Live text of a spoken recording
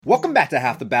Welcome back to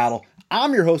Half the Battle.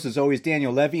 I'm your host, as always,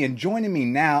 Daniel Levy, and joining me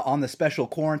now on the special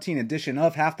quarantine edition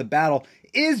of Half the Battle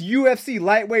is UFC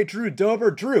lightweight Drew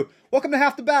Dober. Drew, welcome to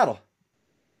Half the Battle.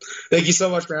 Thank you so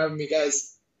much for having me,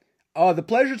 guys. The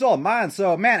pleasure's all mine.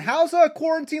 So, man, how's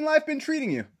quarantine life been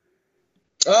treating you?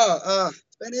 It's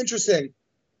been interesting.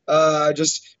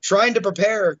 Just trying to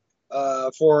prepare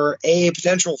for a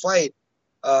potential fight.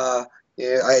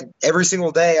 Every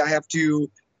single day I have to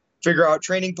figure out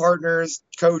training partners,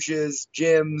 coaches,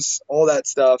 gyms, all that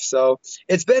stuff. So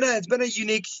it's been a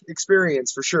unique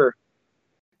experience for sure.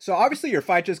 So obviously your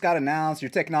fight just got announced.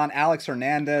 You're taking on Alex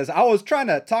Hernandez. I was trying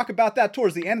to talk about that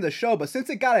towards the end of the show, but since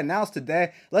it got announced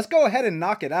today, let's go ahead and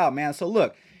knock it out, man. So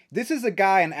look, this is a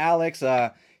guy in Alex.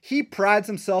 He prides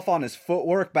himself on his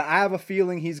footwork, but I have a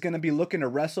feeling he's going to be looking to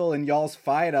wrestle in y'all's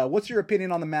fight. What's your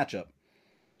opinion on the matchup?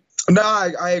 No,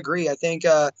 I agree. I think,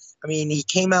 he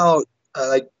came out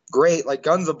great, like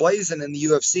guns a-blazing in the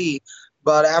UFC,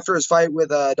 but after his fight with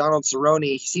Donald Cerrone,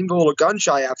 he seemed a little gun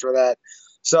shy after that.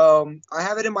 So I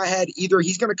have it in my head, either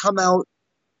he's going to come out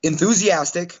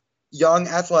enthusiastic, young,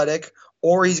 athletic,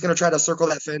 or he's going to try to circle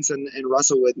that fence and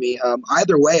wrestle with me.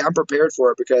 Either way, I'm prepared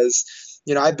for it because,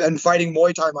 I've been fighting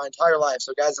Muay Thai my entire life,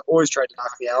 so guys have always tried to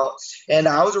knock me out. And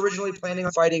I was originally planning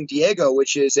on fighting Diego,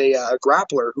 which is a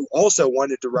grappler who also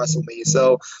wanted to wrestle me.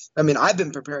 So, I've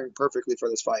been preparing perfectly for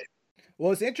this fight.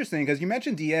 Well, it's interesting because you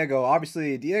mentioned Diego.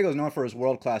 Obviously, Diego's known for his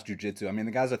world-class jiu-jitsu. I mean,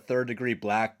 the guy's a third-degree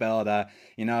black belt.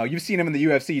 You've seen him in the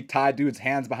UFC tie dudes'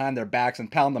 hands behind their backs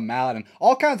and pound them out and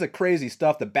all kinds of crazy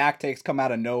stuff. The back takes come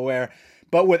out of nowhere.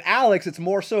 But with Alex, it's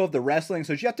more so of the wrestling.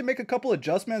 So did you have to make a couple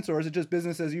adjustments, or is it just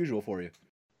business as usual for you?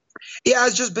 Yeah,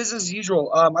 it's just business as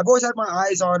usual. I've always had my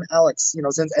eyes on Alex,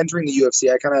 since entering the UFC.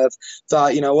 I kind of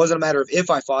thought, it wasn't a matter of if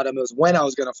I fought him, it was when I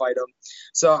was going to fight him.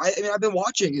 So, I've been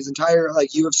watching his entire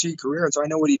UFC career, and so I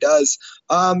know what he does.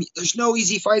 There's no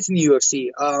easy fights in the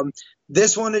UFC.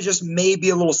 This one is just maybe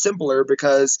a little simpler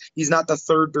because he's not the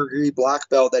third-degree black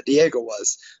belt that Diego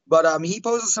was. But he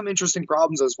poses some interesting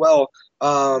problems as well.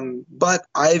 But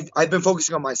I've been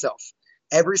focusing on myself.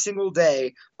 Every single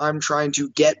day, I'm trying to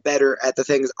get better at the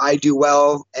things I do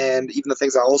well and even the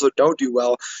things I also don't do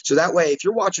well. So that way, if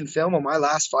you're watching film on my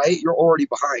last fight, you're already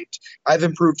behind. I've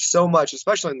improved so much,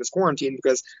 especially in this quarantine,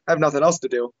 because I have nothing else to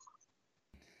do.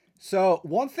 So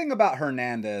one thing about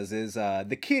Hernandez is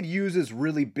the kid uses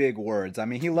really big words. I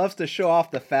mean, he loves to show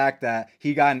off the fact that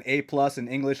he got an A+ in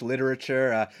English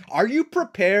literature. Are you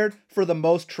prepared for the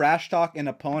most trash talk an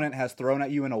opponent has thrown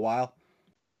at you in a while?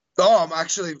 Oh, I'm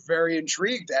actually very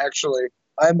intrigued. Actually,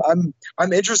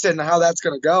 I'm interested in how that's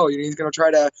going to go. He's going to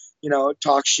try to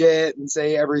talk shit and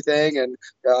say everything, and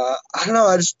I don't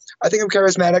know. I think I'm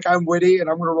charismatic. I'm witty, and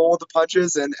I'm going to roll with the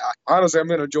punches. And honestly, I'm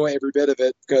going to enjoy every bit of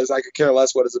it because I could care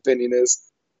less what his opinion is.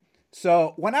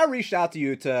 So when I reached out to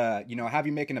you to, have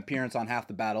you make an appearance on Half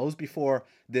the Battle, it was before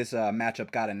this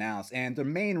matchup got announced. And the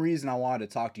main reason I wanted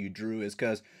to talk to you, Drew, is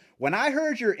because when I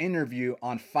heard your interview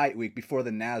on Fight Week before the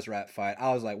Nasrat fight,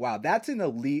 I was like, wow, that's an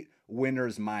elite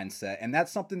winner's mindset. And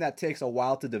that's something that takes a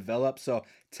while to develop. So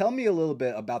tell me a little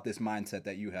bit about this mindset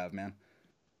that you have, man.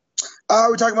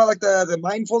 We're talking about the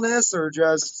mindfulness or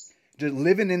just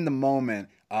living in the moment.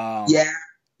 Yeah.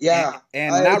 Yeah.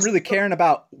 And not really caring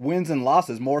about wins and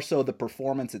losses, more so the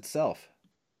performance itself.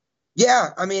 Yeah,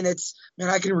 I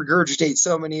can regurgitate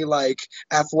so many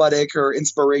athletic or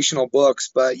inspirational books,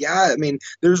 but yeah,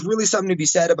 there's really something to be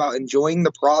said about enjoying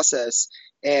the process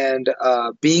and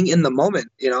being in the moment,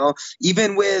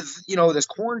 even with, this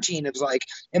quarantine, it's like,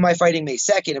 am I fighting May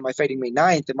 2nd? Am I fighting May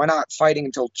 9th? Am I not fighting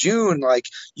until June?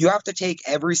 You have to take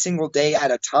every single day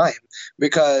at a time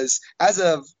because as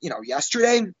of,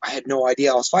 yesterday, I had no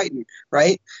idea I was fighting,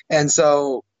 right? And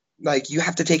so you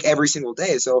have to take every single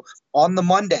day. So on the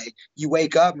Monday, you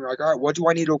wake up and you're like, all right, what do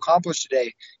I need to accomplish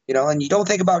today? And you don't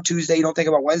think about Tuesday, you don't think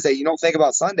about Wednesday, you don't think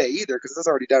about Sunday either because that's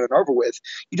already done and over with.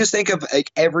 You just think of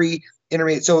every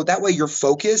intermediate. So that way your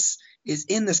focus is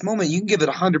in this moment. You can give it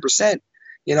 100%,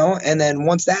 and then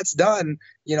once that's done,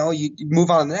 you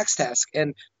move on to the next task.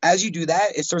 And as you do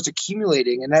that, it starts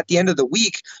accumulating. And at the end of the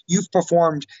week, you've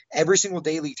performed every single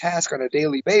daily task on a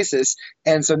daily basis.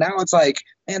 And so now it's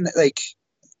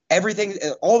everything,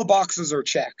 all the boxes are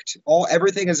checked.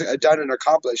 Everything is done and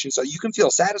accomplished, and so you can feel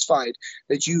satisfied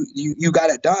that you got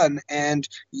it done, and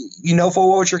you know full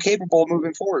well what you're capable of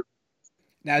moving forward.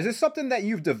 Now, is this something that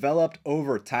you've developed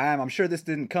over time? I'm sure this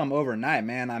didn't come overnight,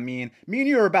 man. I mean, me and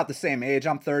you are about the same age.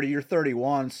 I'm 30, you're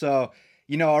 31, so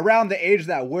around the age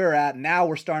that we're at now,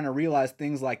 we're starting to realize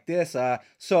things like this.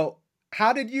 So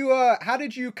how did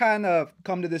you kind of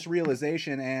come to this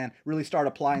realization and really start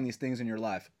applying these things in your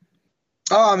life?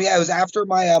 Yeah, it was after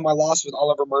my loss with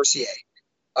Oliver Mercier.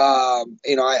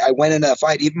 I went in a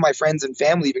fight. Even my friends and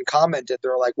family even commented.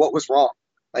 They're like, "What was wrong?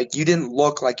 Like you didn't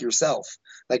look like yourself,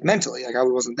 like mentally. Like I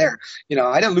wasn't there.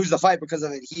 I didn't lose the fight because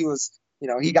of it. He was,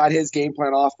 he got his game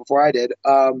plan off before I did.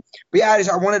 But yeah,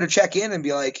 I wanted to check in and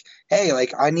be like, hey,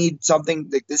 like I need something.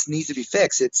 Like this needs to be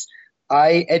fixed.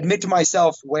 I admit to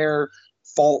myself where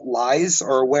fault lies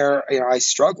or where I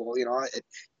struggle.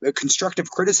 Constructive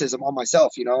criticism on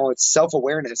myself. It's self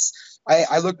awareness.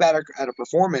 I look back at a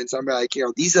performance. I'm like,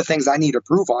 these are the things I need to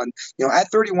improve on.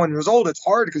 At 31 years old, it's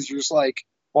hard because you're just like,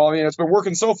 well, I mean, it's been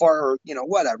working so far, or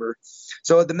whatever.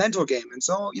 So the mental game, and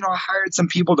so I hired some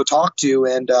people to talk to,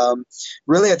 and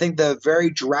really, I think the very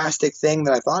drastic thing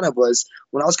that I thought of was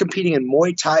when I was competing in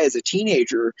Muay Thai as a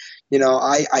teenager.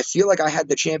 I feel like I had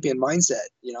the champion mindset.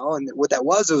 And what that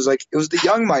was, it was the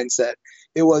young mindset.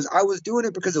 I was doing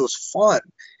it because it was fun,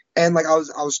 and like I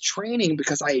was training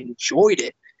because I enjoyed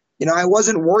it. I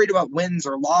wasn't worried about wins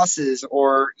or losses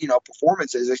or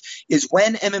performances. Is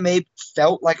when MMA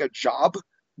felt like a job,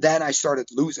 then I started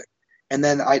losing. And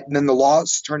then the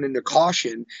loss turned into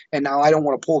caution, and now I don't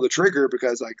want to pull the trigger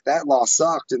because like that loss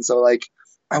sucked, and so like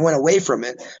I went away from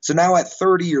it. So now at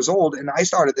 30 years old, and I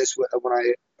started this when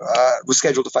I was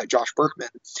scheduled to fight Josh Berkman.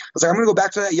 I was like, I'm going to go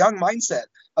back to that young mindset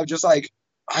of just like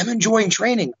I'm enjoying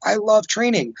training. I love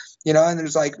training, And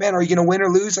there's like, man, are you going to win or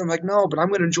lose? I'm like, no, but I'm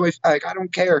going to enjoy. Like, I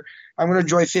don't care. I'm going to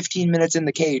enjoy 15 minutes in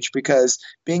the cage because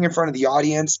being in front of the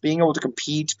audience, being able to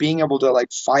compete, being able to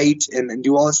like fight and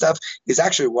do all this stuff is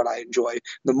actually what I enjoy.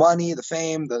 The money, the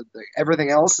fame, the everything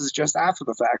else is just after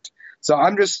the fact. So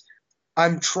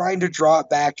I'm trying to draw it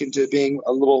back into being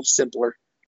a little simpler.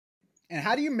 And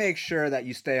how do you make sure that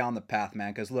you stay on the path,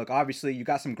 man? Because look, obviously you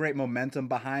got some great momentum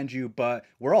behind you, but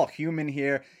we're all human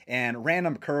here, and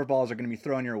random curveballs are going to be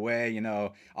thrown your way.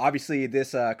 Obviously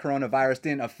this coronavirus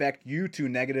didn't affect you too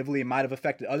negatively. It might have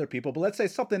affected other people, but let's say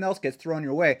something else gets thrown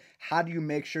your way. How do you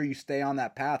make sure you stay on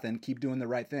that path and keep doing the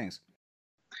right things?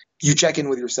 You check in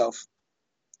with yourself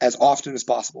as often as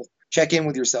possible. Check in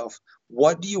with yourself.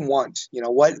 What do you want?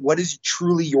 What is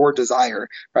truly your desire,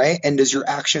 right? And does your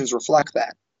actions reflect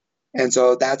that? And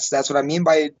so that's what I mean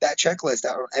by that checklist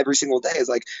every single day is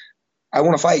like, I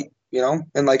want to fight,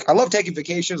 and like I love taking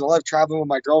vacations. I love traveling with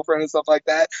my girlfriend and stuff like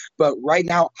that. But right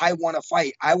now, I want to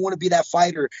fight. I want to be that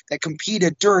fighter that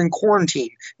competed during quarantine.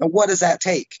 And what does that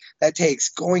take? That takes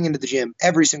going into the gym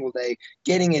every single day,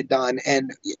 getting it done.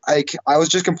 And I was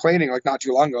just complaining like not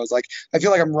too long ago. I was like, I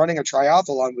feel like I'm running a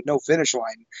triathlon with no finish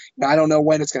line. I don't know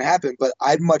when it's going to happen, but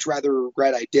I'd much rather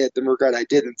regret I did than regret I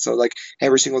didn't. So like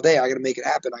every single day, I got to make it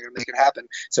happen. I got to make it happen.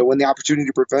 So when the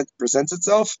opportunity presents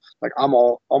itself, like I'm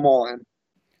all in.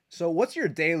 So, what's your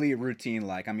daily routine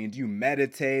like? I mean, do you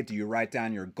meditate? Do you write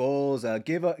down your goals?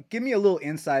 Give me a little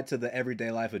insight to the everyday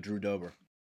life of Drew Dober.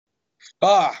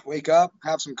 Wake up,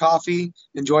 have some coffee,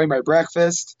 enjoy my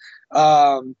breakfast.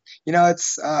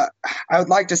 It's I would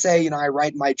like to say, I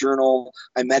write my journal,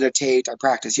 I meditate, I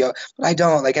practice yoga, but I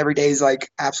don't. Like every day is like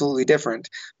absolutely different.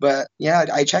 But yeah,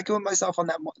 I check in with myself on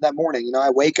that morning. I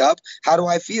wake up, how do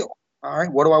I feel? All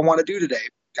right, what do I want to do today?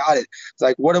 Got it. It's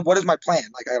like what is my plan?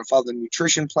 Like I gotta follow the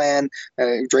nutrition plan,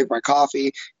 drink my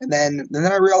coffee, and then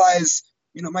I realize,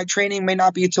 my training may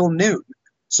not be until noon.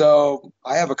 So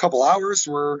I have a couple hours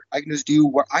where I can just do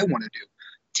what I want to do.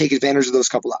 Take advantage of those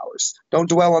couple hours. Don't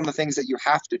dwell on the things that you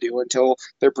have to do until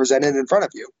they're presented in front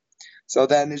of you. So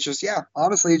then it's just, yeah,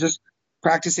 honestly, just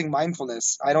practicing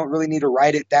mindfulness. I don't really need to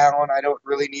write it down. I don't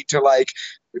really need to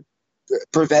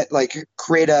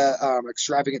create a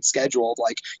extravagant schedule of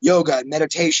like yoga and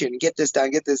meditation, get this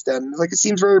done. Like it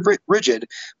seems very rigid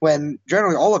when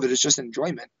generally all of it is just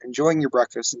enjoyment, enjoying your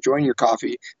breakfast, enjoying your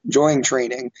coffee, enjoying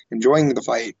training, enjoying the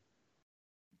fight.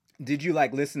 Did you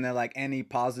like listen to like any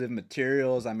positive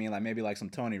materials? I mean, like maybe like some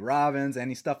Tony Robbins,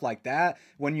 any stuff like that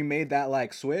when you made that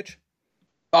like switch?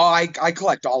 Oh, I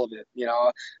collect all of it,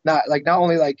 not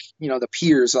only like, the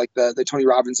peers, like the Tony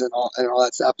Robbins and all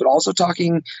that stuff, but also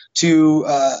talking to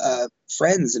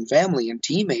friends and family and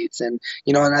teammates. And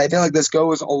I feel like this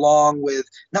goes along with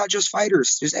not just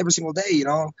fighters, just every single day,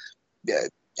 Yeah,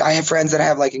 I have friends that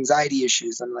have like anxiety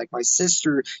issues, and like my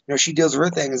sister, she deals with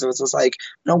her things. So it's just like,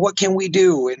 what can we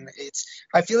do? And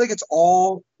I feel like it's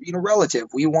all, relative.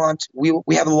 We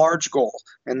have a large goal,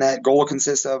 and that goal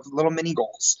consists of little mini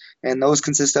goals, and those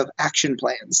consist of action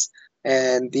plans.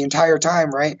 And the entire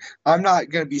time, right? I'm not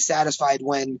going to be satisfied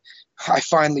when I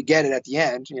finally get it at the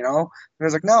end, And I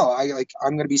was like, no,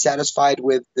 I'm going to be satisfied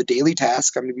with the daily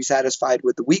task. I'm going to be satisfied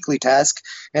with the weekly task,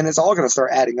 and it's all going to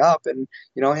start adding up. And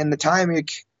in the time,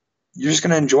 you're just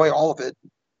going to enjoy all of it.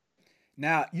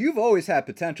 Now, you've always had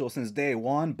potential since day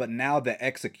one, but now the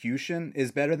execution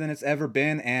is better than it's ever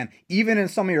been. And even in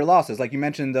some of your losses, like you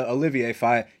mentioned the Olivier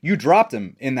fight, you dropped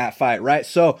him in that fight, right?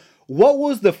 So, what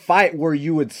was the fight where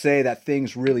you would say that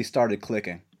things really started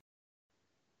clicking?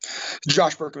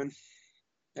 Josh Berkman.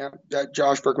 Yeah, that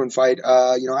Josh Berkman fight.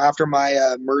 After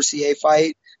my Mercier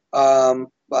fight,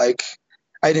 like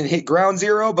I didn't hit ground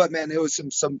zero, but man, it was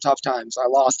some tough times. I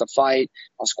lost a fight.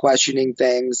 I was questioning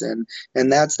things, and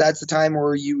that's the time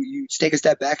where you take a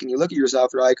step back and you look at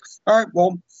yourself. You're like, all right,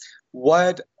 well,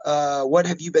 what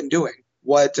have you been doing?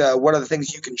 What are the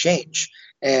things you can change?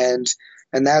 And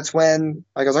and that's when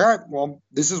like, I was like, all right, well,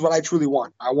 this is what I truly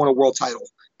want. I want a world title,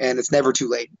 and it's never too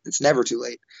late. It's never too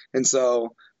late. And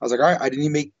so I was like, all right, I didn't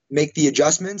even make the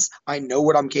adjustments. I know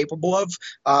what I'm capable of.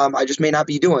 I just may not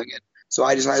be doing it. So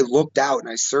I looked out and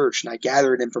I searched and I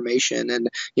gathered information, and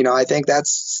I think that's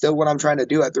still what I'm trying to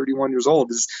do at 31 years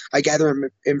old. Is I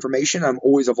gather information. I'm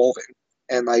always evolving,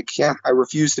 and like yeah, I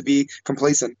refuse to be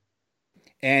complacent.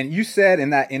 And you said in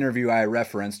that interview I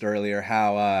referenced earlier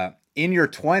how in your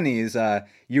 20s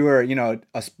you were,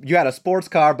 you had a sports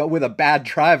car but with a bad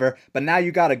driver, but now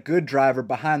you got a good driver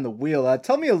behind the wheel.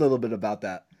 Tell me a little bit about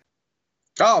that.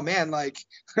 Oh man, like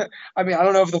I mean, I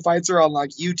don't know if the fights are on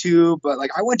like YouTube, but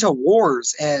like I went to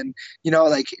wars, and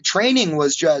like training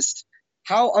was just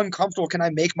how uncomfortable can I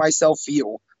make myself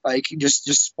feel? Like just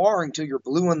sparring till you're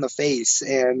blue in the face,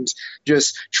 and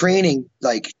just training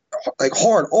like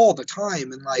hard all the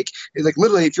time, and like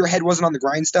literally if your head wasn't on the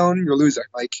grindstone, you're losing.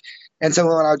 Like, and so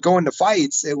when I would go into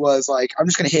fights, it was like I'm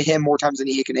just gonna hit him more times than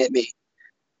he can hit me,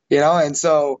 and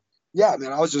so yeah,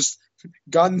 man, I was just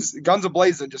guns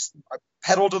ablazing, just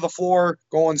pedal to the floor,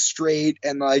 going straight,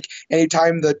 and like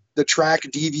anytime the track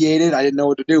deviated, I didn't know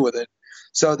what to do with it.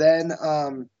 So then,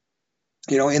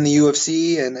 in the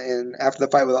UFC and after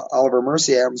the fight with Oliver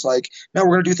Mercier, I was like, no,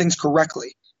 we're gonna do things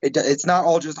correctly. It's not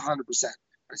all just 100%.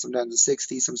 Sometimes it's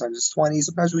 60, sometimes it's 20,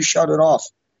 sometimes we shut it off.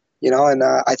 And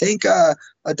I think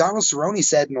Donald Cerrone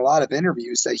said in a lot of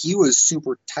interviews that he was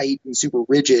super tight and super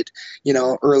rigid,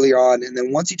 early on. And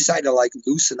then once he decided to like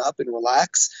loosen up and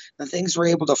relax, then things were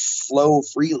able to flow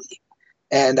freely.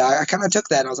 And I kind of took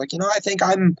that. And I was like, I think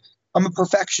I'm a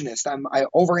perfectionist. I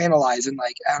overanalyze and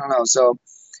like, I don't know. So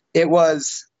it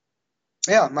was,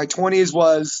 yeah, my 20s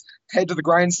was head to the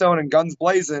grindstone and guns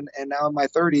blazing. And now in my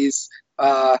 30s,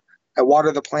 I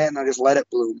water the plant and I just let it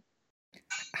bloom.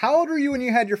 How old were you when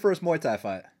you had your first Muay Thai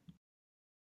fight?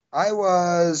 I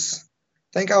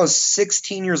think I was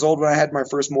 16 years old when I had my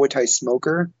first Muay Thai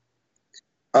smoker.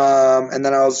 And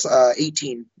then I was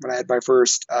 18 when I had my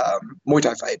first Muay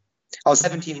Thai fight. I was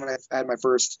 17 when I had my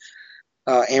first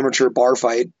amateur bar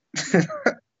fight.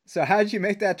 So how did you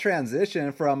make that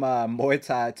transition from Muay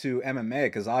Thai to MMA?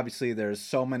 Because obviously there's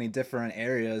so many different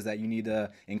areas that you need to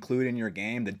include in your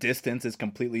game. The distance is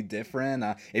completely different.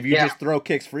 If you Yeah. just throw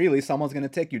kicks freely, someone's going to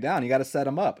take you down. You got to set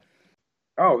them up.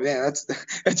 Oh man, that's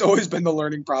it's always been the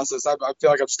learning process. I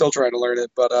feel like I'm still trying to learn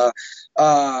it, but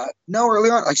no, early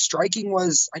on, like striking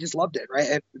was, I just loved it,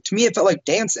 right? To me, it felt like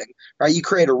dancing, right? You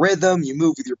create a rhythm, you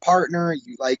move with your partner,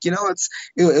 you like, it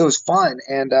was fun,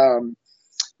 and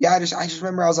yeah, I just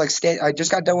remember I was like, I just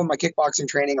got done with my kickboxing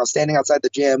training. I was standing outside the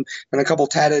gym, and a couple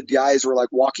tatted guys were like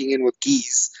walking in with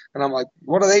gis, and I'm like,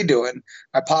 what are they doing?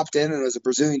 I popped in, and it was a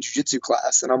Brazilian jiu-jitsu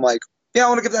class, and I'm like, yeah, I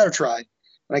want to give that a try.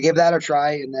 And I gave that a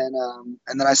try, and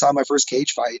then I saw my first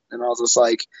cage fight, and I was just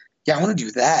like, yeah, I want to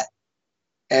do that.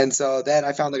 And so then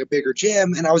I found like a bigger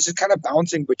gym, and I was just kind of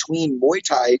bouncing between Muay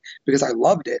Thai because I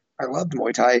loved it. I loved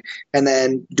Muay Thai, and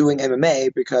then doing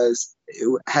MMA because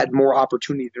it had more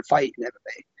opportunity to fight in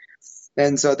MMA.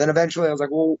 And so then eventually I was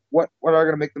like, well, what are I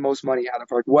going to make the most money out of?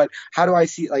 Like, how do I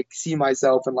see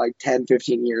myself in like 10,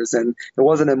 15 years? And it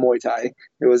wasn't in Muay Thai.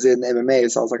 It was in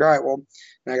MMA. So I was like, all right, well,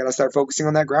 I got to start focusing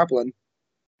on that grappling.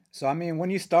 So I mean, when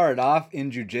you started off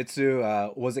in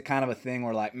jujitsu, was it kind of a thing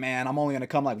where like, man, I'm only gonna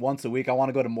come like once a week. I want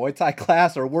to go to Muay Thai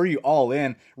class, or were you all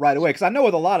in right away? Because I know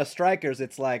with a lot of strikers,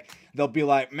 it's like they'll be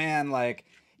like, man, like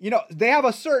they have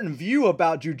a certain view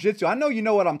about jujitsu. I know you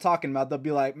know what I'm talking about. They'll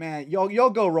be like, man,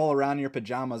 you'll go roll around in your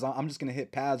pajamas. I'm just gonna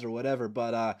hit pads or whatever.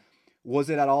 But was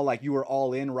it at all like you were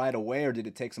all in right away, or did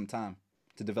it take some time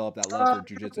to develop that love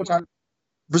for jujitsu?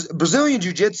 Brazilian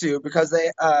jiu-jitsu because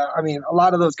I mean, a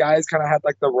lot of those guys kind of had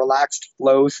like the relaxed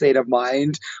flow state of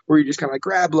mind where you just kind of like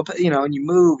grab, and you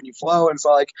move and you flow. And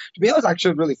so like, to me, it was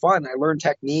actually really fun. I learned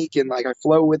technique and like I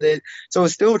flow with it. So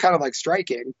it's still kind of like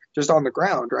striking just on the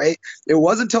ground, right? It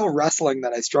wasn't until wrestling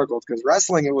that I struggled because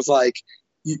wrestling, it was like,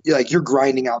 you're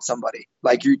grinding out somebody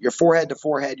like you're forehead to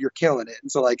forehead, you're killing it.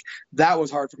 And so like that was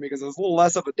hard for me because it was a little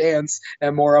less of a dance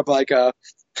and more of like a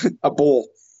bull.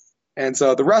 And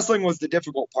so the wrestling was the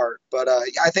difficult part. But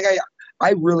I think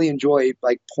I really enjoy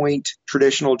like point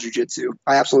traditional jujitsu.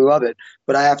 I absolutely love it.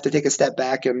 But I have to take a step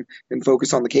back and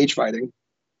focus on the cage fighting.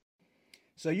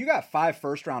 So you got 5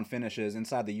 first round finishes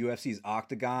inside the UFC's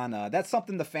octagon. That's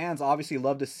something the fans obviously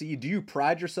love to see. Do you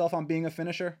pride yourself on being a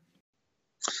finisher?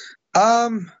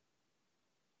 Um,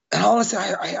 and honestly,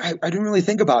 I didn't really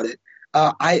think about it.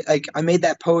 I made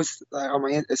that post on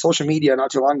my social media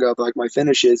not too long ago of like my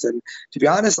finishes, and to be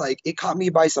honest, like it caught me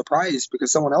by surprise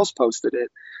because someone else posted it,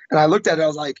 and I looked at it, I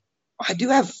was like, I do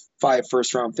have 5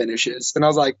 first round finishes, and I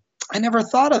was like, I never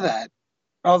thought of that.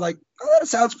 I was like, oh, that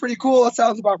sounds pretty cool. That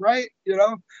sounds about right, you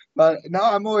know. But now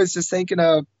I'm always just thinking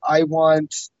of I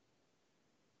want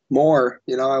more,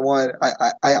 you know.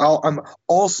 I'm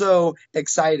also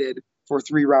excited for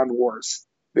 3 round wars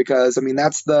because I mean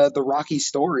that's the Rocky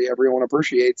story everyone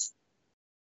appreciates.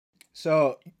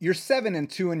 So you're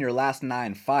 7-2 in your last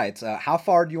 9 fights. How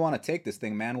far do you want to take this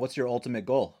thing, man? What's your ultimate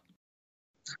goal?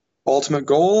 Ultimate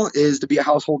goal is to be a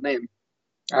household name.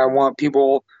 I want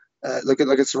people look at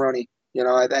Cerrone. You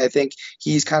know, I think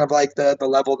he's kind of like the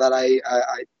level that I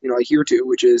adhere to,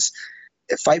 which is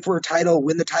fight for a title,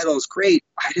 win the title is great.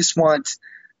 I just want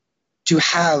to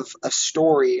have a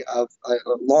story of a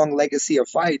long legacy of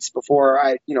fights before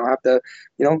I, have to,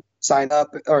 sign up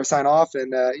or sign off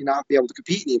and not be able to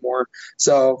compete anymore.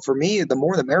 So for me, the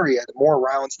more the merrier. The more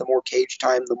rounds, the more cage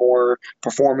time, the more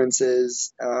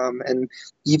performances, and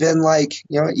even like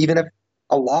even if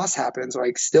a loss happens,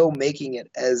 like still making it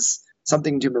as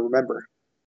something to remember.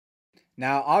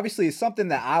 Now, obviously, something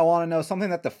that I want to know,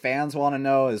 something that the fans want to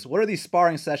know is what are these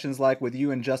sparring sessions like with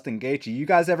you and Justin Gaethje? You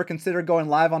guys ever consider going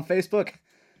live on Facebook?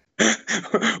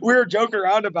 We were joking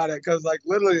around about it because like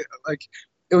literally like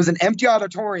it was an empty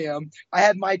auditorium. I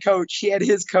had my coach, he had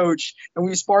his coach, and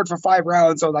we sparred for 5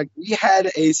 rounds. So like we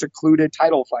had a secluded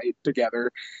title fight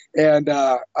together. And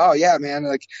oh yeah, man,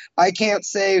 like I can't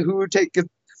say who would take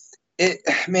it,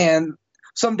 man.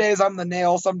 Some days I'm the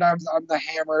nail, sometimes I'm the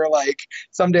hammer. Like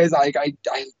some days I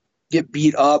get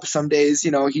beat up, some days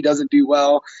he doesn't do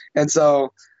well, and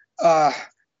so uh,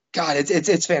 God,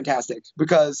 it's fantastic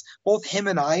because both him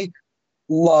and I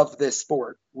love this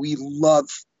sport. We love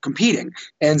competing,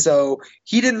 and so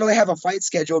he didn't really have a fight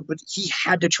scheduled, but he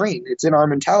had to train. It's in our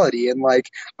mentality, and like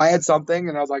I had something,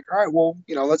 and I was like, all right, well,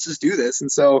 let's just do this.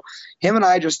 And so him and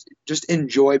I just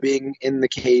enjoy being in the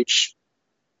cage.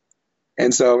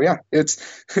 And so, yeah,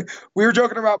 it's we were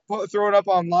joking about throwing up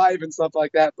on live and stuff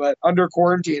like that, but under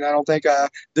quarantine, I don't think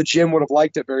the gym would have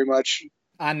liked it very much.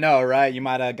 I know, right? You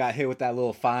might have got hit with that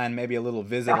little fine, maybe a little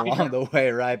visit along the way,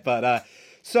 right? But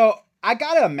so I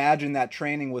gotta imagine that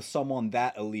training with someone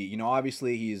that elite.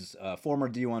 Obviously he's a former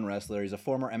D1 wrestler, he's a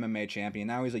former MMA champion,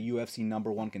 now he's a UFC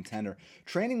 #1 contender.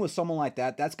 Training with someone like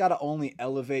that, that's got to only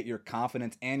elevate your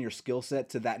confidence and your skill set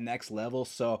to that next level.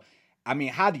 So I mean,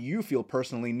 how do you feel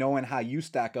personally knowing how you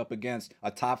stack up against a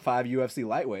top 5 UFC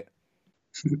lightweight?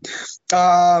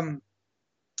 Um,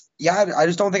 yeah, I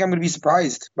just don't think I'm going to be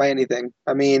surprised by anything.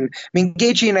 I mean,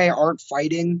 Gaethje and I aren't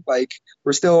fighting. Like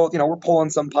we're still, we're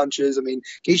pulling some punches. I mean,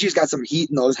 Gaethje's got some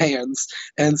heat in those hands,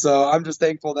 and so I'm just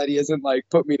thankful that he hasn't like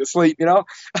put me to sleep.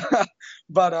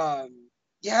 But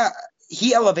yeah,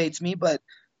 he elevates me. But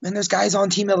man, there's guys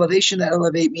on Team Elevation that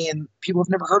elevate me, and people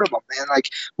have never heard of them. Man, like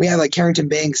we have like Carrington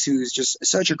Banks, who's just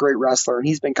such a great wrestler, and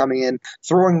he's been coming in,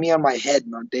 throwing me on my head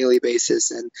on a daily basis.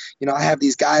 And I have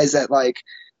these guys that like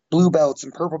blue belts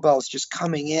and purple belts just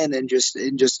coming in and just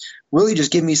really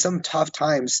just give me some tough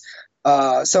times.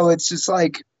 So it's just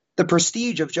like the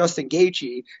prestige of Justin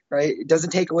Gaethje, right? It doesn't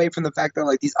take away from the fact that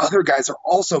like these other guys are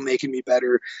also making me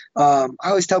better. I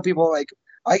always tell people like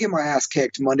I get my ass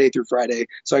kicked Monday through Friday,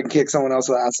 so I can kick someone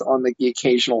else's ass on the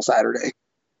occasional Saturday. I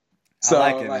So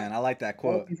like it, like, man. I like that don't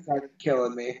quote. be start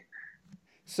killing me.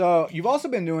 So you've also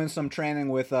been doing some training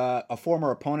with a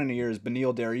former opponent of yours,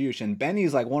 Beneil Dariush, and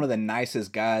Benny's like one of the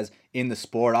nicest guys in the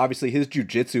sport. Obviously, his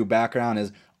jujitsu background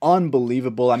is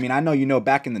unbelievable. I mean, I know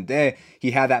back in the day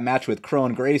he had that match with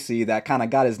Kron Gracie that kind of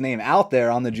got his name out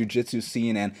there on the jujitsu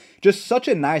scene, and just such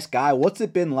a nice guy. What's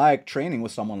it been like training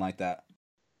with someone like that?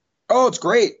 Oh, it's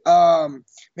great.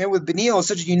 Man, with Beneil, it's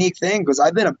such a unique thing because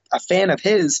I've been a fan of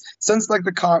his since like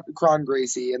the Kron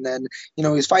Gracie, and then he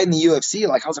was fighting the UFC.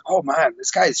 Like I was like, oh man,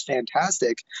 this guy is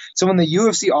fantastic. So when the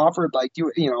UFC offered like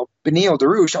Beneil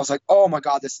Dariush, I was like, oh my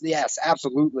god, this yes,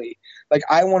 absolutely. Like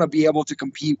I want to be able to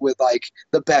compete with like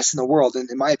the best in the world, and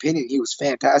in my opinion, he was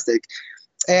fantastic.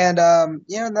 And and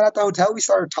then at the hotel we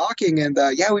started talking, and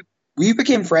yeah, we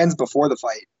became friends before the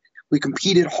fight. We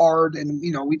competed hard, and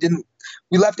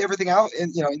we left everything out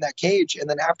in that cage, and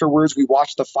then afterwards we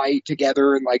watched the fight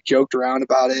together and like joked around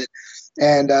about it.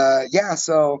 And yeah,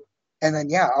 so And then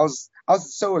yeah, I was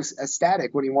so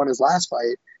ecstatic when he won his last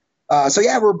fight. So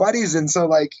yeah, we're buddies, and so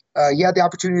like he had the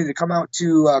opportunity to come out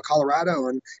to Colorado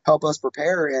and help us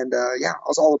prepare, and yeah, I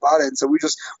was all about it. And so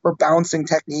we're bouncing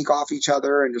technique off each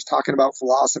other and just talking about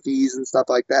philosophies and stuff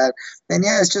like that. And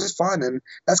yeah, it's just fun, and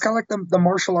that's kind of like the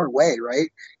martial art way, right?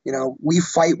 You know, we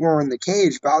fight when we're in the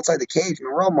cage, but outside the cage, you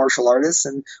know, we're all martial artists,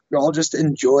 and we all just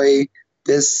enjoy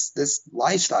this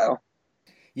lifestyle.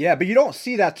 Yeah, but you don't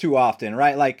see that too often,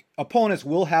 right? Like opponents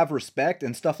will have respect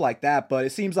and stuff like that, but it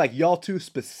seems like y'all two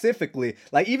specifically,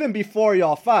 like even before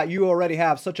y'all fought, you already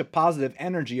have such a positive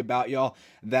energy about y'all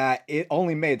that it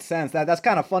only made sense. That's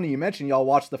kind of funny you mentioned y'all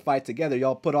watched the fight together.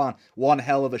 Y'all put on one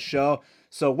hell of a show.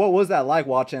 So what was that like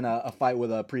watching a fight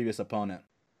with a previous opponent?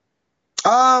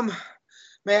 Um,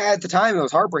 Man, at the time it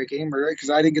was heartbreaking, right?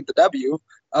 Because I didn't get the W.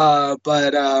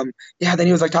 But yeah, then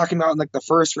he was like talking about in like the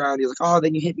first round, he was like, "Oh,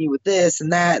 then you hit me with this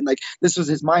and that," and like this was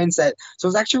his mindset. So it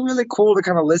was actually really cool to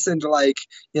kind of listen to like,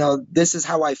 you know, this is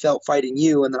how I felt fighting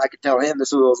you, and then I could tell him this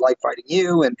is what it was like fighting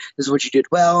you, and this is what you did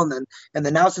well, and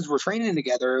then now since we're training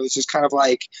together, it was just kind of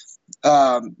like,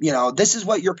 you know, this is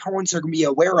what your opponents are going to be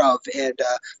aware of, and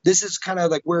this is kind of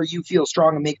like where you feel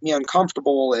strong and make me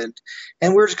uncomfortable,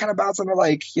 and we're just kind of bouncing to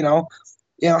like, you know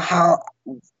how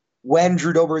when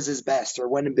Drew Dober is his best or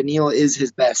when Beneil is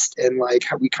his best, and like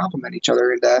how we complement each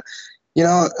other. And the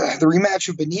rematch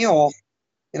with Beneil,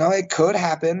 you know, it could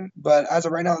happen, but as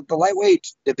of right now, the lightweight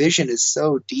division is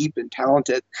so deep and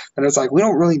talented that it's like we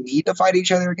don't really need to fight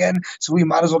each other again, so we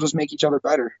might as well just make each other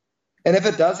better. And if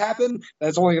it does happen,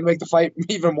 that's only going to make the fight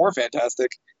even more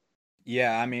fantastic.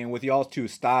 Yeah, I mean, with y'all's two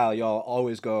style, y'all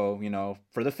always go,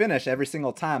 for the finish every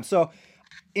single time. So,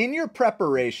 in your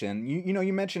preparation,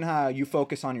 you mentioned how you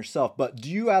focus on yourself, but do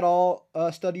you at all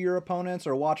study your opponents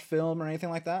or watch film or anything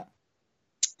like that?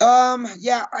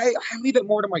 Yeah, I leave it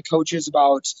more to my coaches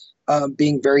about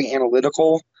being very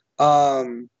analytical.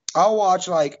 I'll watch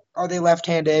like, are they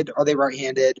left-handed? Are they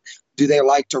right-handed? Do they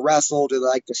like to wrestle? Do they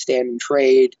like to stand and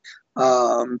trade?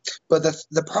 But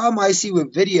the problem I see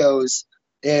with videos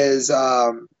is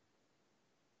they're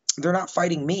not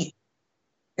fighting me.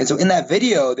 And so in that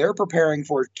video, they're preparing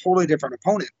for a totally different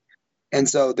opponent. And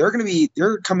so they're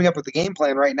coming up with the game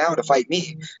plan right now to fight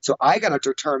me. So I got to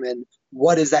determine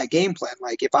what is that game plan.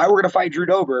 Like if I were going to fight Drew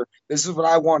Dober, this is what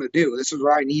I want to do. This is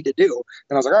what I need to do.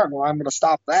 And I was like, all right, well, I'm going to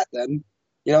stop that then.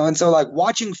 And so like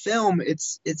watching film,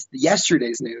 it's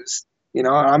yesterday's news.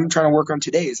 I'm trying to work on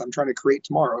today's. I'm trying to create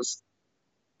tomorrow's.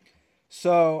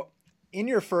 So, in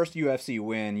your first UFC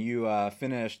win, you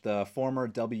finished the former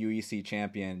WEC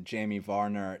champion Jamie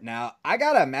Varner. Now, I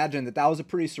gotta imagine that was a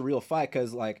pretty surreal fight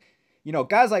because, like,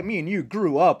 guys like me and you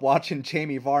grew up watching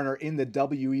Jamie Varner in the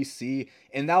WEC,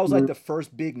 and that was like the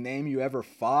first big name you ever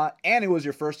fought, and it was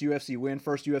your first UFC win,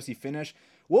 first UFC finish.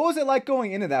 What was it like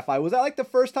going into that fight? Was that like the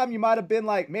first time you might have been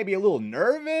like maybe a little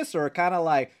nervous or kind of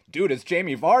like, dude, it's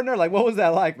Jamie Varner? Like, what was that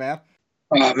like, man?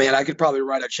 Oh man, I could probably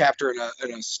write a chapter in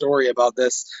a story about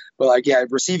this. But like, yeah,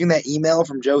 receiving that email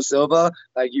from Joe Silva,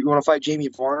 like, you want to fight Jamie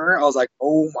Varner? I was like,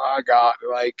 oh my God,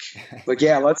 like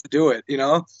yeah, let's do it.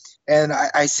 And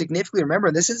I significantly remember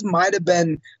might have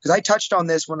been because I touched on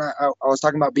this when I was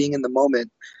talking about being in the moment,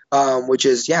 which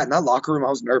is yeah, in that locker room I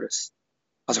was nervous.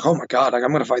 I was like, oh my God, like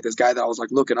I'm gonna fight this guy that I was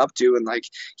like looking up to, and like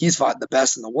he's fought the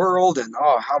best in the world, and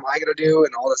oh, how am I gonna do,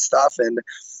 and all this stuff. And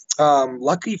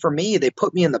luckily for me, they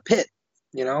put me in the pit.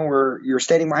 Where you're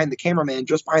standing behind the cameraman,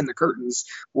 just behind the curtains,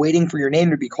 waiting for your name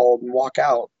to be called and walk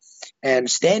out.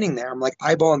 And standing there, I'm like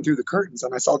eyeballing through the curtains,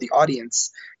 and I saw the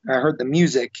audience, and I heard the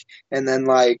music, and then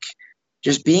like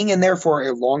just being in there for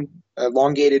a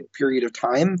elongated period of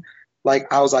time,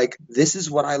 like I was like, this is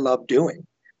what I love doing.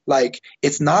 Like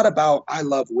it's not about I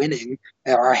love winning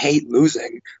or I hate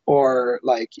losing, or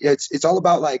like it's all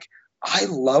about like I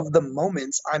love the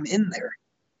moments I'm in there.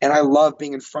 And I love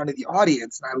being in front of the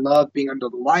audience, and I love being under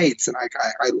the lights. And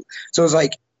so it was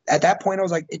like, at that point, I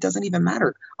was like, it doesn't even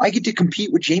matter. I get to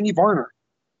compete with Jamie Varner.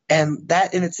 And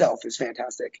that in itself is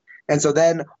fantastic. And so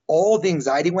then all the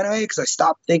anxiety went away because I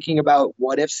stopped thinking about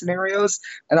what if scenarios.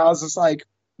 And I was just like,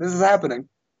 this is happening.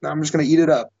 Now I'm just going to eat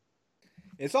it up.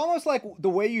 It's almost like the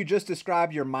way you just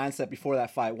described your mindset before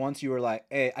that fight. Once you were like,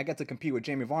 hey, I get to compete with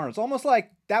Jamie Varner. It's almost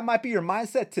like that might be your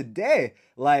mindset today.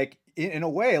 Like, in a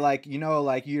way, like,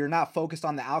 like you're not focused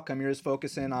on the outcome. You're just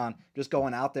focusing on just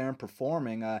going out there and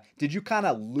performing. Did you kind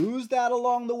of lose that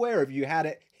along the way, or have you had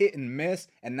it hit and miss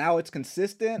and now it's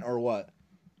consistent, or what?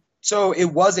 So it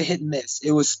was a hit and miss.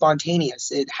 It was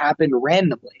spontaneous. It happened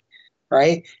randomly.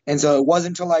 Right. And so it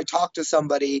wasn't until I talked to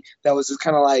somebody that was just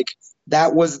kind of like,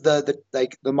 that was the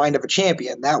mind of a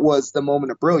champion. That was the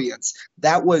moment of brilliance.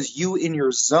 That was you in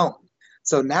your zone.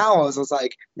 So now I was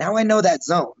like, now I know that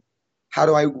zone. How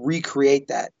do I recreate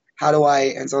that? How do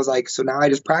I? And so I was like, so now I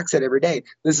just practice it every day.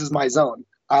 This is my zone.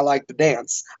 I like to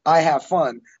dance. I have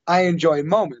fun. I enjoy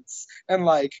moments. And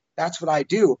like, that's what I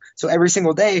do. So every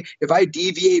single day, if I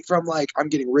deviate from like, I'm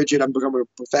getting rigid, I'm becoming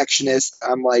a perfectionist,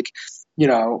 I'm like,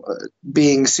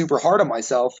 being super hard on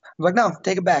myself, I'm like, no,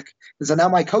 take it back. And so now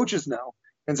my coaches know.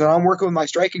 And so I'm working with my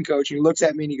striking coach, and he looks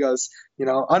at me and he goes,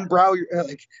 unbrow your,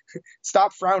 like,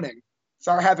 stop frowning,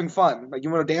 start having fun. Like, you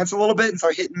want to dance a little bit and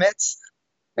start hitting mitts.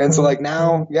 And so like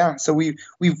now, yeah, so we've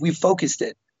focused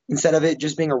it instead of it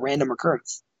just being a random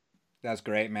occurrence. That's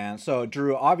great, man. So,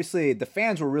 Drew, obviously the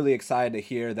fans were really excited to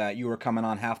hear that you were coming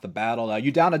on Half the Battle.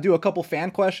 You down to do a couple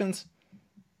fan questions?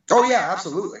 Oh yeah,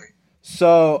 absolutely.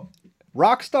 So,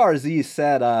 Rockstar Z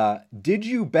said, did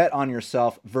you bet on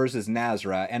yourself versus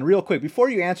Nasrat? And real quick, before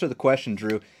you answer the question,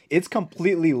 Drew, it's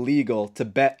completely legal to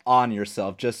bet on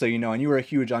yourself, just so you know, and you were a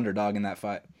huge underdog in that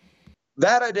fight.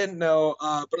 That I didn't know,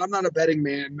 but I'm not a betting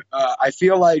man. I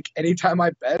feel like anytime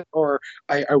I bet or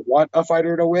I want a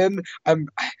fighter to win, I'm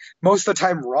most of the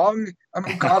time wrong.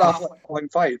 I'm god awful at calling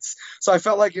fights. So I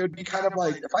felt like it would be kind of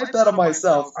like, if I bet on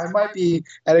myself, I might be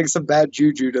adding some bad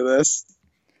juju to this.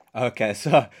 Okay,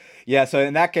 so yeah, so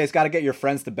in that case, got to get your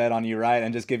friends to bet on you, right?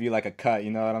 And just give you like a cut,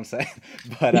 you know what I'm saying?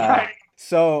 But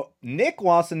so Nick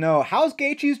wants to know, how's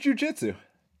Gaethje's jiu-jitsu?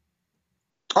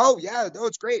 Oh yeah, no,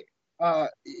 it's great.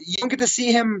 You don't get to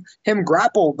see him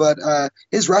grapple, but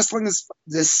his wrestling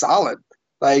is solid.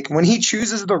 Like when he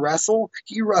chooses to wrestle,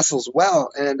 he wrestles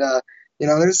well. And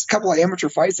there's a couple of amateur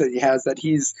fights that he has that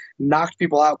he's knocked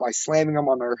people out by slamming them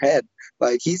on their head.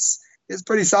 Like he's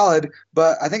pretty solid,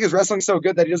 but I think his wrestling's so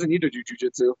good that he doesn't need to do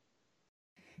jujitsu.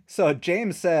 So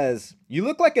James says, you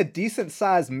look like a decent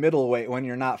sized middleweight when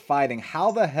you're not fighting.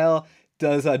 How the hell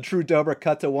does Drew Dober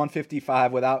cut to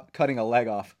 155 without cutting a leg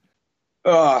off?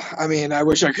 I mean, I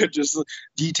wish I could just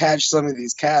detach some of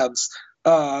these calves.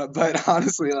 But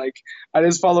honestly, like I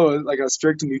just follow a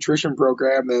strict nutrition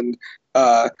program and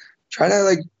try to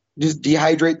like just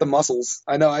dehydrate the muscles.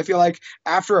 I know I feel like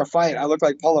after a fight I look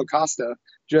like Paulo Costa.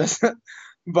 Just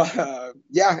but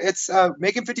yeah, it's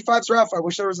making 55's rough. I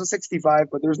wish there was a 65,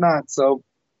 but there's not. So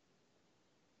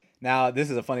now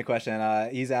this is a funny question.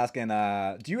 He's asking,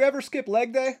 do you ever skip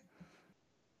leg day?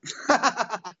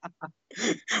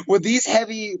 With these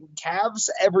heavy calves,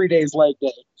 every day's leg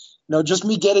day. Just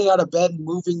me getting out of bed and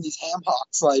moving these ham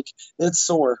hocks, like it's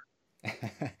sore.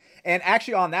 And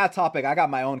actually, on that topic, I got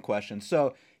my own question.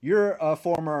 So you're a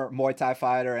former Muay Thai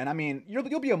fighter, and I mean,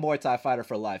 you'll be a Muay Thai fighter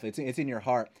for life. It's in your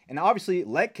heart, and obviously,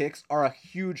 leg kicks are a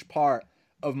huge part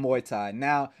of Muay Thai.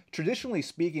 Now, traditionally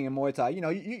speaking, in Muay Thai,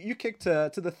 you kick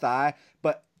to the thigh,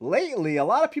 but lately, a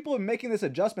lot of people are making this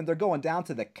adjustment. They're going down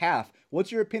to the calf.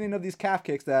 What's your opinion of these calf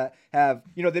kicks that have,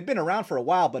 they've been around for a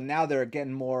while, but now they're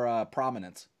getting more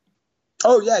prominence?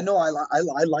 Oh yeah, no, I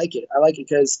like it. I like it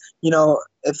because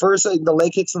at first the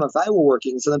leg kicks and the thigh were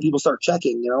working, so then people start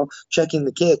checking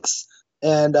the kicks,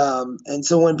 and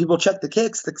so when people check the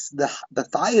kicks, the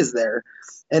thigh is there,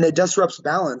 and it disrupts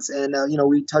balance. And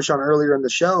we touched on earlier in the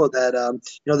show that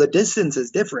the distance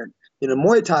is different.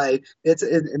 Muay Thai, it's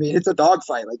a dog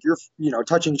fight. Like you're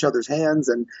touching each other's hands,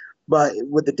 but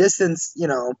with the distance,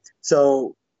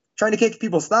 so trying to kick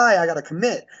people's thigh, I got to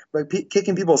commit. But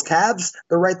kicking people's calves,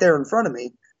 they're right there in front of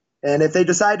me. And if they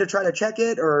decide to try to check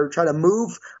it or try to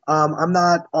move, I'm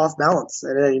not off balance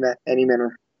in any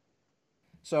manner.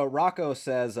 So Rocco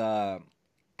says,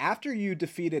 after you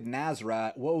defeated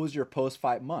Nasrat, what was your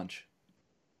post-fight munch?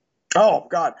 Oh,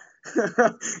 God.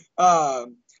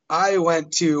 I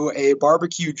went to a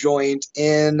barbecue joint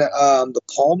in the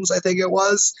Palms, I think it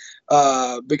was,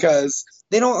 because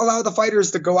they don't allow the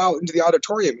fighters to go out into the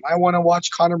auditorium. I want to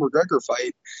watch Conor McGregor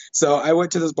fight. So I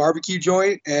went to this barbecue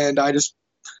joint and I just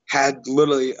had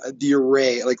literally the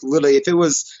array. Like literally, if it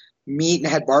was meat and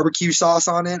had barbecue sauce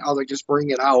on it, I was like, just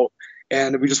bring it out.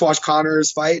 And we just watched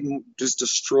Conor's fight and just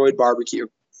destroyed barbecue.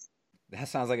 That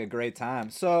sounds like a great time.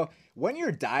 So when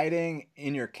you're dieting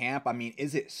in your camp, I mean,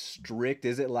 is it strict?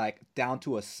 Is it like down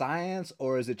to a science,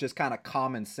 or is it just kind of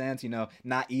common sense,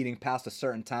 not eating past a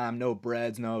certain time, no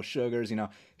breads, no sugars,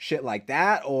 shit like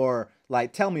that? Or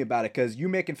like, tell me about it, because you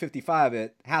making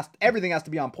 55, everything has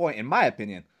to be on point, in my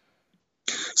opinion.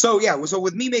 So yeah, so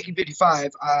with me making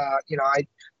 55, I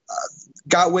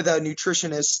got with a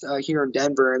nutritionist here in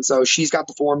Denver, and so she's got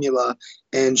the formula,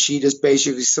 and she just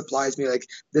basically supplies me like,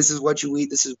 this is what you eat,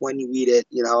 this is when you eat it,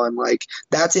 and like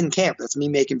that's in camp. That's me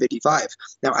making 55.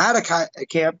 Now at a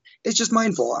camp, it's just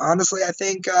mindful. Honestly, I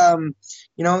think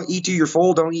eat till you're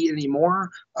full, don't eat anymore.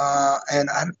 And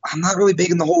I'm not really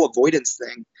big in the whole avoidance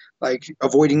thing. like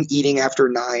avoiding eating after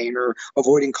 9 or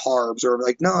avoiding carbs or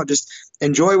like no, just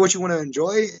enjoy what you want to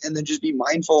enjoy and then just be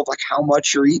mindful of like how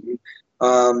much you're eating.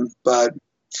 But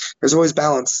there's always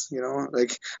balance, you know.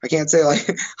 Like I can't say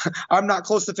like I'm not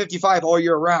close to 55 all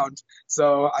year round,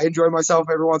 so I enjoy myself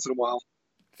every once in a while.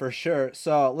 For sure.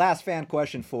 So, last fan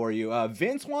question for you.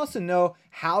 Vince wants to know,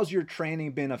 how's your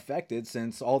training been affected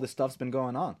since all this stuff's been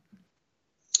going on?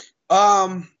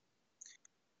 Um,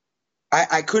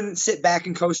 I couldn't sit back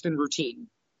and coast in routine,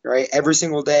 right? Every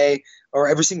single day or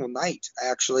every single night,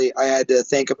 actually, I had to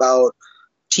think about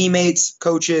teammates,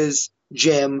 coaches,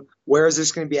 gym, where is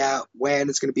this going to be at, when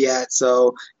it's going to be at.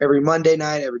 So every Monday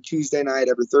night, every Tuesday night,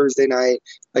 every Thursday night,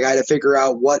 like I had to figure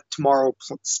out what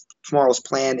tomorrow's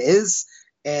plan is.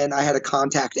 And I had to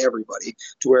contact everybody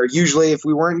to where usually if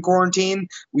we weren't in quarantine,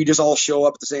 we just all show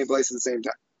up at the same place at the same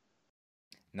time.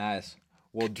 Nice.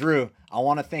 Well, Drew, I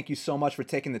want to thank you so much for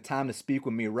taking the time to speak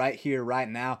with me right here, right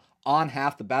now on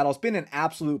Half the Battle. It's been an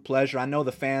absolute pleasure. I know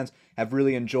the fans have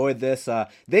really enjoyed this.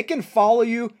 They can follow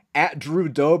you at Drew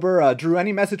Dober. Drew,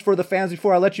 any message for the fans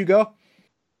before I let you go?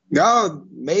 No,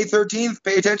 May 13th,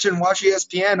 pay attention, watch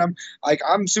ESPN.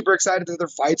 I'm super excited that their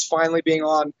fight's finally being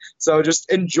on. So just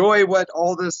enjoy what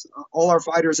all our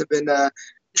fighters have been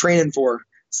training for.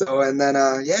 So, and then,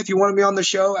 yeah, if you want to be on the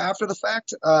show after the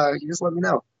fact, you just let me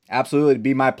know. Absolutely, it'd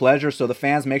be my pleasure. So the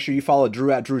fans, make sure you follow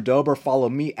Drew at Drew Dober. Follow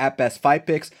me at Best Fight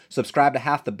Picks. Subscribe to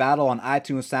Half the Battle on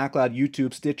iTunes, SoundCloud,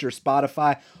 YouTube, Stitcher,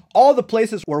 Spotify, all the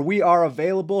places where we are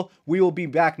available. We will be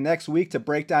back next week to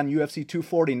break down UFC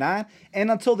 249.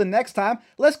 And until the next time,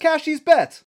 let's cash these bets.